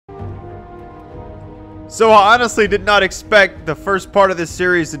So I honestly did not expect the first part of this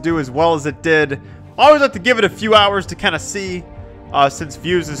series to do as well as it did. I always like to give it a few hours to kind of see, since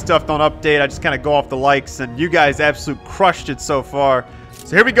views and stuff don't update. I just kind of go off the likes, and you guys absolutely crushed it so far.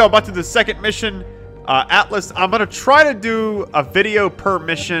 So here we go, about to the second mission. Atlas, I'm going to try to do a video per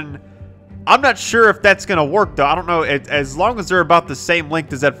mission. I'm not sure if that's going to work, though. I don't know. As long as they're about the same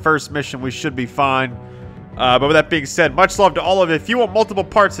length as that first mission, we should be fine. But with that being said, much love to all of you. If you want multiple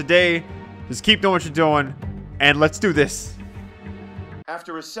parts a day, just keep doing what you're doing, and let's do this.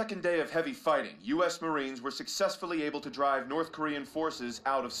 After a second day of heavy fighting, U.S. Marines were successfully able to drive North Korean forces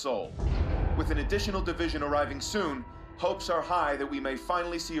out of Seoul. With an additional division arriving soon, hopes are high that we may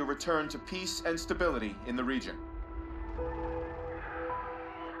finally see a return to peace and stability in the region.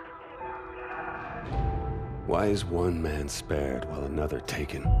 Why is one man spared while another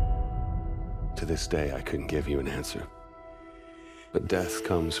taken? To this day, I couldn't give you an answer. But death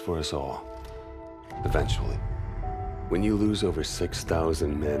comes for us all. Eventually. When you lose over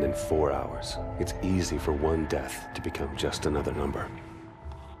 6,000 men in 4 hours, it's easy for one death to become just another number.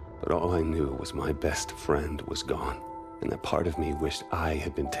 But all I knew was my best friend was gone, and that part of me wished I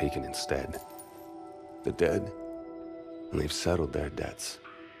had been taken instead. The dead, and they've settled their debts.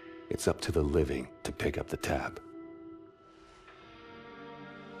 It's up to the living to pick up the tab.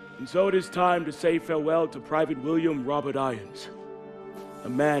 And so it is time to say farewell to Private William Robert Irons, a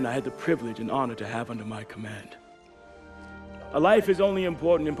man I had the privilege and honor to have under my command. A life is only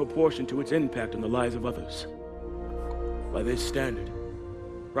important in proportion to its impact on the lives of others. By this standard,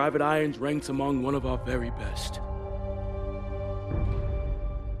 Private Irons ranks among one of our very best.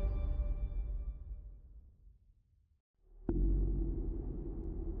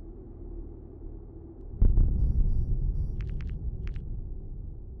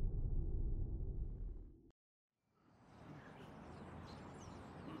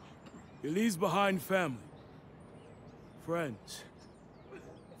 He leaves behind family, friends,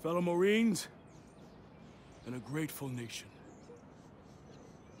 fellow Marines, and a grateful nation.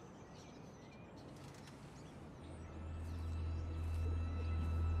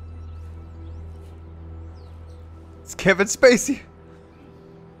 It's Kevin Spacey.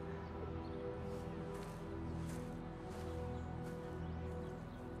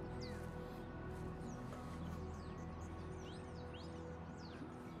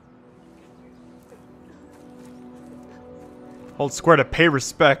 Hold square to pay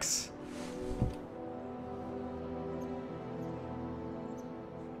respects.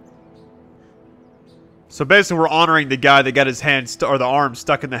 So basically we're honoring the guy that got his hand or the arm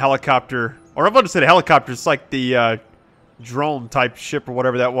stuck in the helicopter. Or I'm about to say the helicopter, it's like the drone type ship or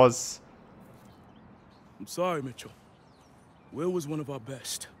whatever that was. I'm sorry, Mitchell. Will was one of our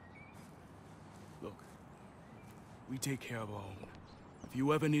best. Look, we take care of our own. If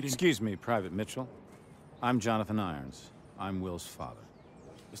you ever need... Excuse me, Private Mitchell. I'm Jonathan Irons. I'm Will's father.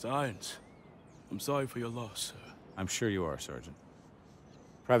 Mr. Irons, I'm sorry for your loss, sir. I'm sure you are, Sergeant.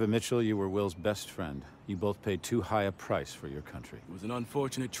 Private Mitchell, you were Will's best friend. You both paid too high a price for your country. It was an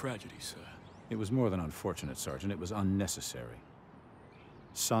unfortunate tragedy, sir. It was more than unfortunate, Sergeant. It was unnecessary.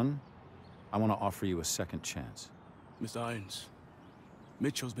 Son, I want to offer you a second chance. Mr. Irons,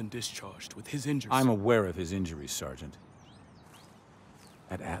 Mitchell's been discharged with his injuries. I'm aware of his injuries, Sergeant.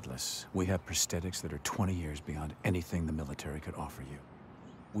 At Atlas, we have prosthetics that are 20 years beyond anything the military could offer you.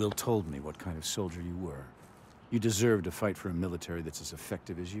 Will told me what kind of soldier you were. You deserve to fight for a military that's as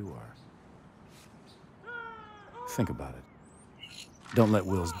effective as you are. Think about it. Don't let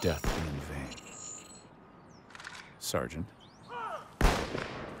Will's death be in vain. Sergeant.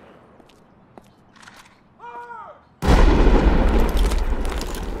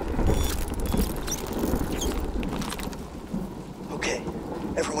 Okay,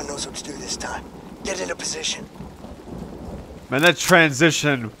 everyone knows what to do this time. Get into position. Man, that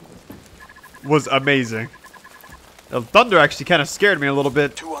transition was amazing. The thunder actually kind of scared me a little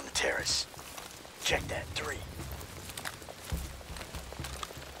bit. 2 on the terrace. Check that, 3.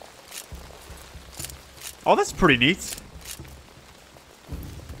 Oh, that's pretty neat.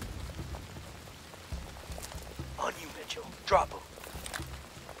 On you, Mitchell. Drop him.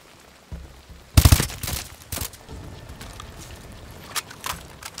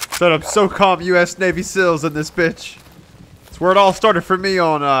 Set up SOCOM US Navy SEALs in this bitch. It's where it all started for me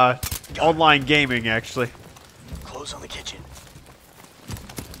on online gaming, actually. Close on the kitchen.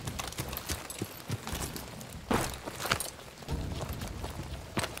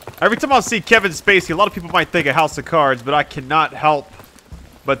 Every time I see Kevin Spacey, a lot of people might think of House of Cards, but I cannot help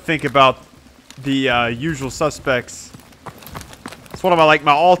but think about the Usual Suspects. It's one of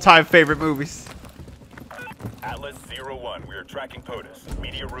my all-time favorite movies. Atlas 01, we are tracking POTUS.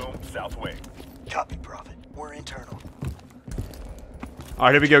 Media room, south wing. Copy, Prophet. We're internal. All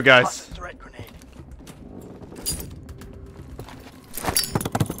right, here we go, guys. Toss the threat grenade.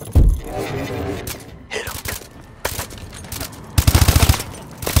 Hit him.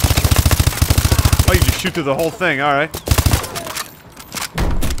 Oh, you just shoot through the whole thing. All right.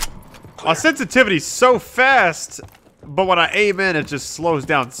 My sensitivity's so fast, but when I aim in, it just slows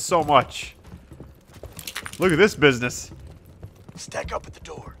down so much. Look at this business. Stack up at the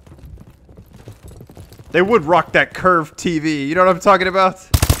door. They would rock that curved TV. You know what I'm talking about?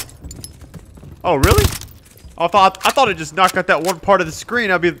 Oh, really? I thought it just knocked out that one part of the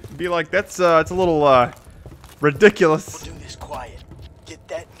screen. I'd be like, it's a little ridiculous. We'll do this quiet. Get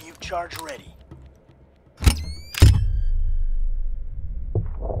that mute charge ready.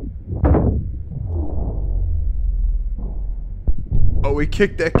 Oh, we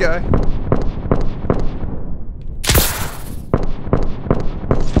kicked that guy.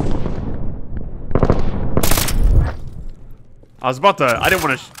 I didn't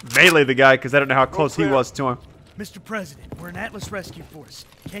want to melee the guy because I don't know how close he was to him. Mr. President, we're an Atlas Rescue Force.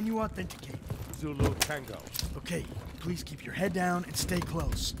 Can you authenticate? Zulu Tango. Okay, please keep your head down and stay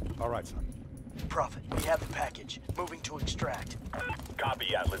close. All right, son. Prophet, we have the package. Moving to extract.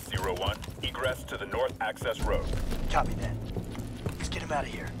 Copy, Atlas 01. Egress to the North Access Road. Copy that. Let's get him out of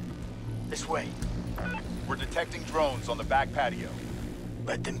here. This way. We're detecting drones on the back patio.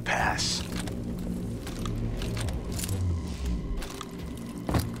 Let them pass.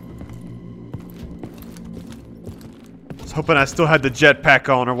 I was hoping I still had the jetpack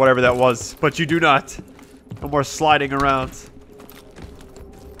on or whatever that was, but you do not. No more sliding around.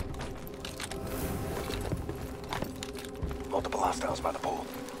 Multiple hostiles by the pool.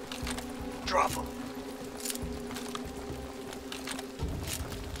 Drop them.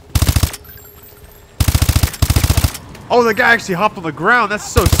 Oh, the guy actually hopped on the ground. That's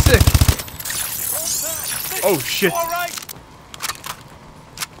so sick. Oh, shit.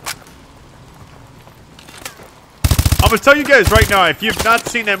 I'm gonna tell you guys right now, if you've not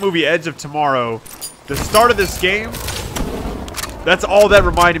seen that movie Edge of Tomorrow, the start of this game, that's all that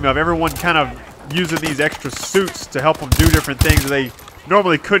reminded me of. Everyone kind of using these extra suits to help them do different things that they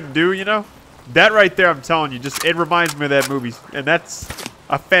normally couldn't do, you know? That right there, I'm telling you, just it reminds me of that movie. And that's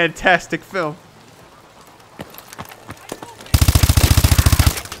a fantastic film.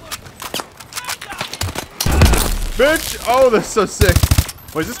 Bitch! Oh, that's so sick.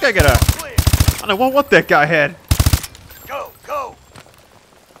 Wait, is this guy got a... I don't know what that guy had. Go, go!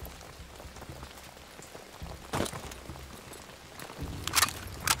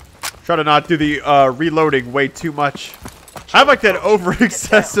 Try to not do the reloading way too much. I have like that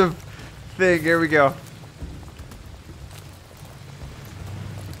over-excessive thing. Here we go.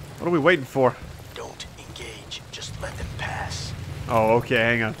 What are we waiting for? Don't engage. Just let them pass. Oh, okay.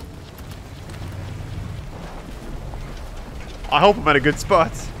 Hang on. I hope I'm at a good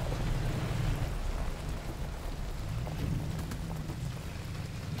spot.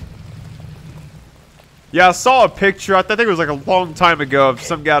 Yeah, I saw a picture. I think it was like a long time ago of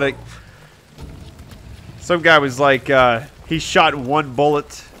some guy that... Some guy was like, he shot one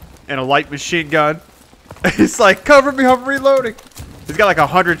bullet in a light machine gun. It's like, cover me, I'm reloading. He's got like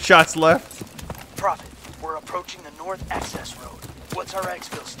 100 shots left. Prophet, we're approaching the North Access Road. What's our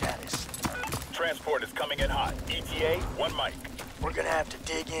exfil status? Transport is coming in hot. ETA, 1 mic. We're gonna have to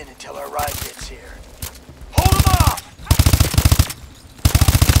dig in until our ride gets here. Hold them off!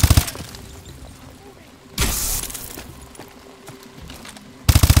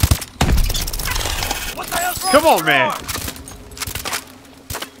 What the hell's wrong? Come on, man.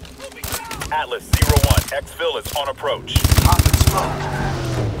 Atlas 01, exfil is on approach. Popping smoke.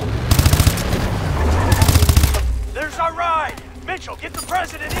 There's our ride! Mitchell, get the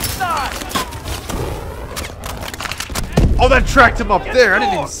president inside! Oh, that tracked him up there. I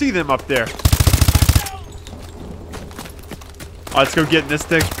didn't even see them up there. All right, let's go get in this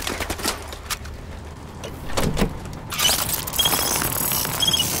thing.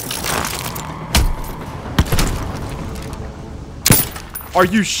 Are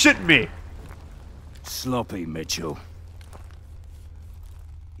you shitting me? Sloppy, Mitchell.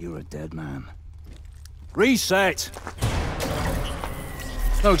 You're a dead man. Reset!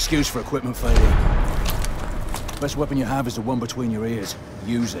 No excuse for equipment failure. Best weapon you have is the one between your ears.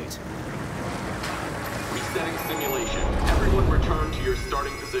 Use it. Resetting simulation. Everyone return to your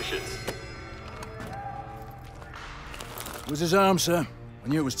starting positions. Was his arm, sir? I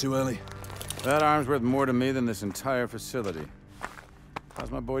knew it was too early. That arm's worth more to me than this entire facility.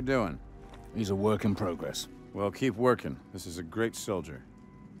 How's my boy doing? He's a work in progress. Well, keep working. This is a great soldier.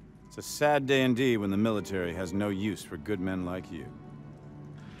 It's a sad day indeed when the military has no use for good men like you.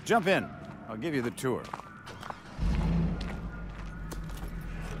 Jump in. I'll give you the tour.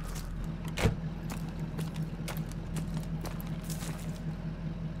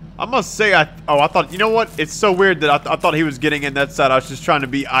 I must say, I thought, you know what? It's so weird that I thought he was getting in that side. I was just trying to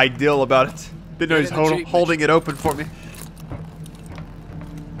be ideal about it. Didn't know he's holding it open for me.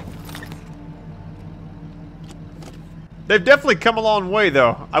 They've definitely come a long way,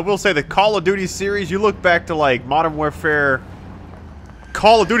 though. I will say the Call of Duty series, you look back to, like, Modern Warfare...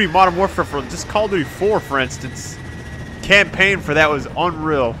 Call of Duty Modern Warfare, for just Call of Duty 4, for instance. Campaign for that was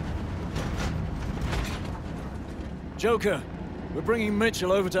unreal. Joker, we're bringing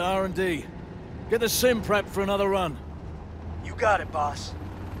Mitchell over to R&D. Get the sim prepped for another run. You got it, boss.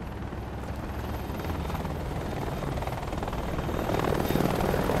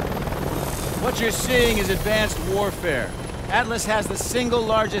 What you're seeing is advanced warfare. Atlas has the single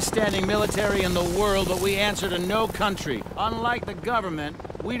largest standing military in the world, but we answer to no country. Unlike the government,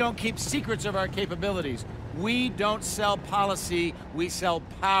 we don't keep secrets of our capabilities. We don't sell policy, we sell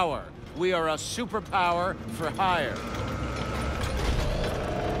power. We are a superpower for hire.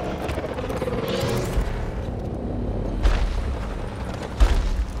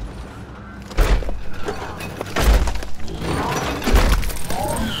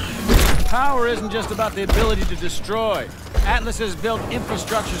 Power isn't just about the ability to destroy. Atlas has built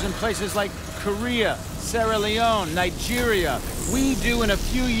infrastructures in places like Korea, Sierra Leone, Nigeria. We do in a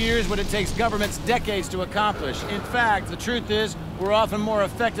few years what it takes governments decades to accomplish. In fact, the truth is, we're often more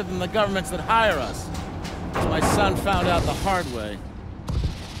effective than the governments that hire us. As my son found out the hard way.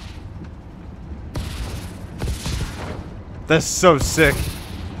 That's so sick.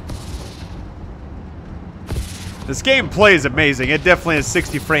 This game plays amazing. It definitely has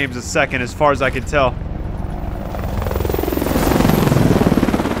 60 frames a second as far as I can tell.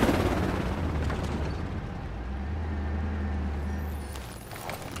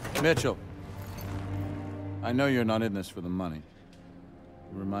 Mitchell, I know you're not in this for the money.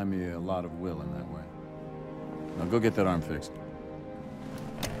 You remind me a lot of Will in that way. Now go get that arm fixed.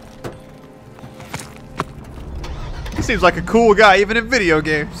 He seems like a cool guy, even in video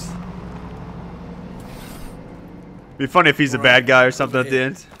games. Be funny if he's a bad guy or something at the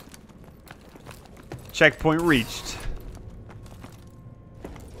end. Checkpoint reached.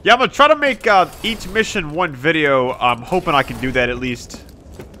 Yeah, I'm gonna try to make each mission one video. I'm hoping I can do that at least.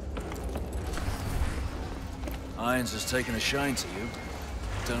 Irons has taken a shine to you.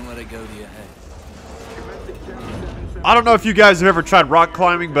 Don't let it go to your head. I don't know if you guys have ever tried rock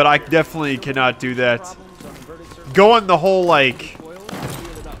climbing, but I definitely cannot do that. Going the whole, like...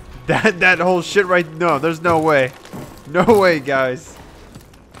 That whole shit right... No, there's no way. No way, guys.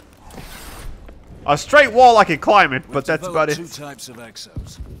 A straight wall, I can climb it, but that's about it. Two types of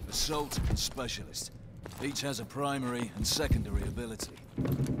exos, Assault and Specialist. Each has a primary and secondary ability.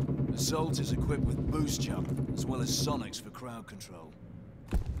 Assault is equipped with boost jump, as well as sonics for crowd control.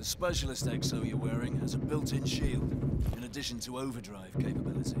 The Specialist exo you're wearing has a built-in shield, in addition to overdrive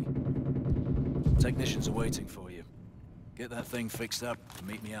capability. Technicians are waiting for you. Get that thing fixed up and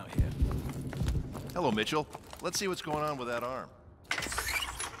meet me out here. Hello, Mitchell. Let's see what's going on with that arm.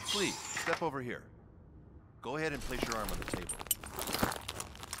 Please, step over here. Go ahead and place your arm on the table.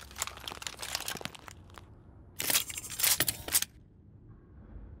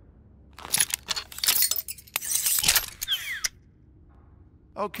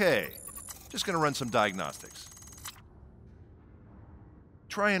 Okay, just gonna run some diagnostics.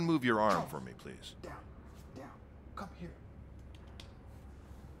 Try and move your arm for me, please. Down, come here.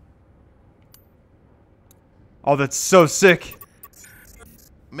 Oh, that's so sick.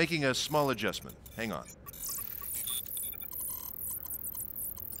 Making a small adjustment. Hang on.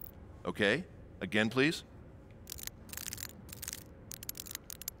 Okay, again, please.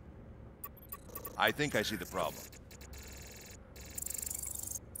 I think I see the problem.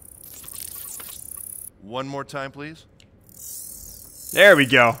 One more time, please. There we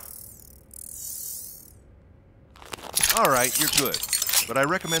go. All right, you're good. But I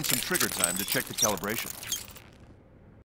recommend some trigger time to check the calibration.